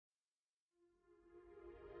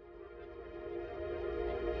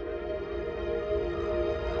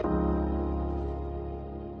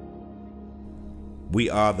We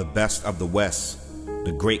are the best of the West,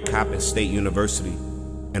 the great Coppin State University,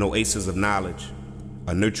 an oasis of knowledge,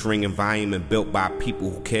 a nurturing environment built by people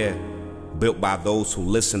who care, built by those who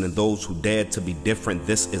listen and those who dare to be different.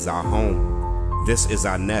 This is our home. This is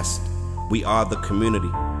our nest. We are the community.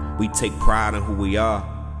 We take pride in who we are,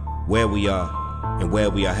 where we are, and where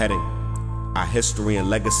we are heading. Our history and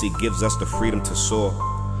legacy gives us the freedom to soar.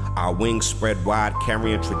 Our wings spread wide,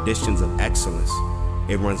 carrying traditions of excellence.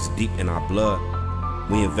 It runs deep in our blood.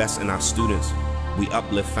 We invest in our students. We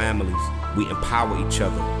uplift families. We empower each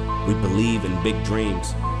other. We believe in big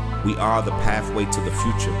dreams. We are the pathway to the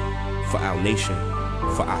future for our nation,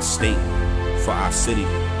 for our state, for our city,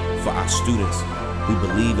 for our students. We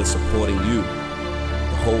believe in supporting you,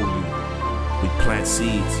 the whole you. We plant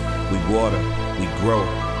seeds, we water, we grow.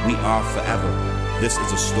 We are forever. This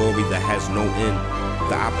is a story that has no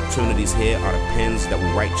end. The opportunities here are the pens that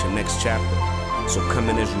will write your next chapter. So come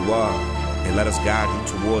in as you are, and let us guide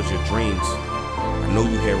you towards your dreams. I know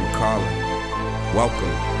you hear me calling. Welcome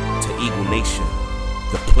to Eagle Nation,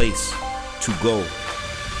 the place to go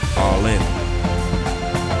all in.